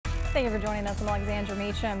Thank you for joining us. I'm Alexandra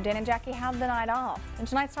Meacham. Dan and Jackie have the night off. And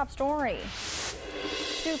tonight's top story.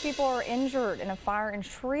 2 people are injured in a fire in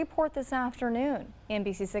Shreveport this afternoon.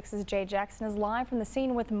 NBC6's Jade Jackson is live from the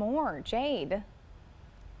scene with more. Jade.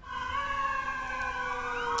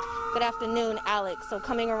 Good afternoon, Alex. So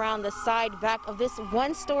coming around the side back of this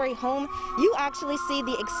one-story home, you actually see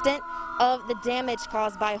the extent of the damage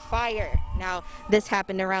caused by a fire. Now, this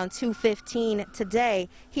happened around 2:15 today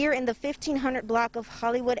here in the 1500 block of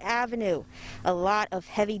Hollywood Avenue. A lot of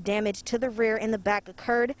heavy damage to the rear and the back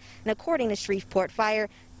occurred, and according to Shreveport Fire,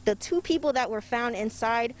 the 2 people that were found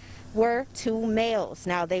inside were 2 males.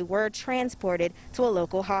 Now, they were transported to a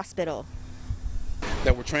local hospital.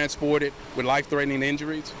 That were transported with life-threatening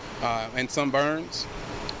injuries and some burns.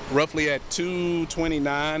 Roughly at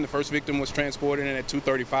 2:29, the first victim was transported, and at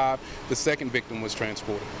 2:35, the second victim was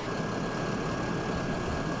transported.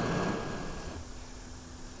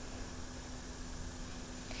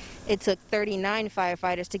 It took 39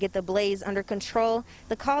 firefighters to get the blaze under control.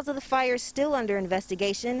 The cause of the fire is still under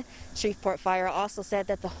investigation. Shreveport Fire also said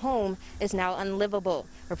that the home is now unlivable.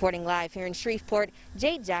 Reporting live here in Shreveport,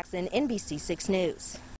 Jade Jackson, NBC6 News.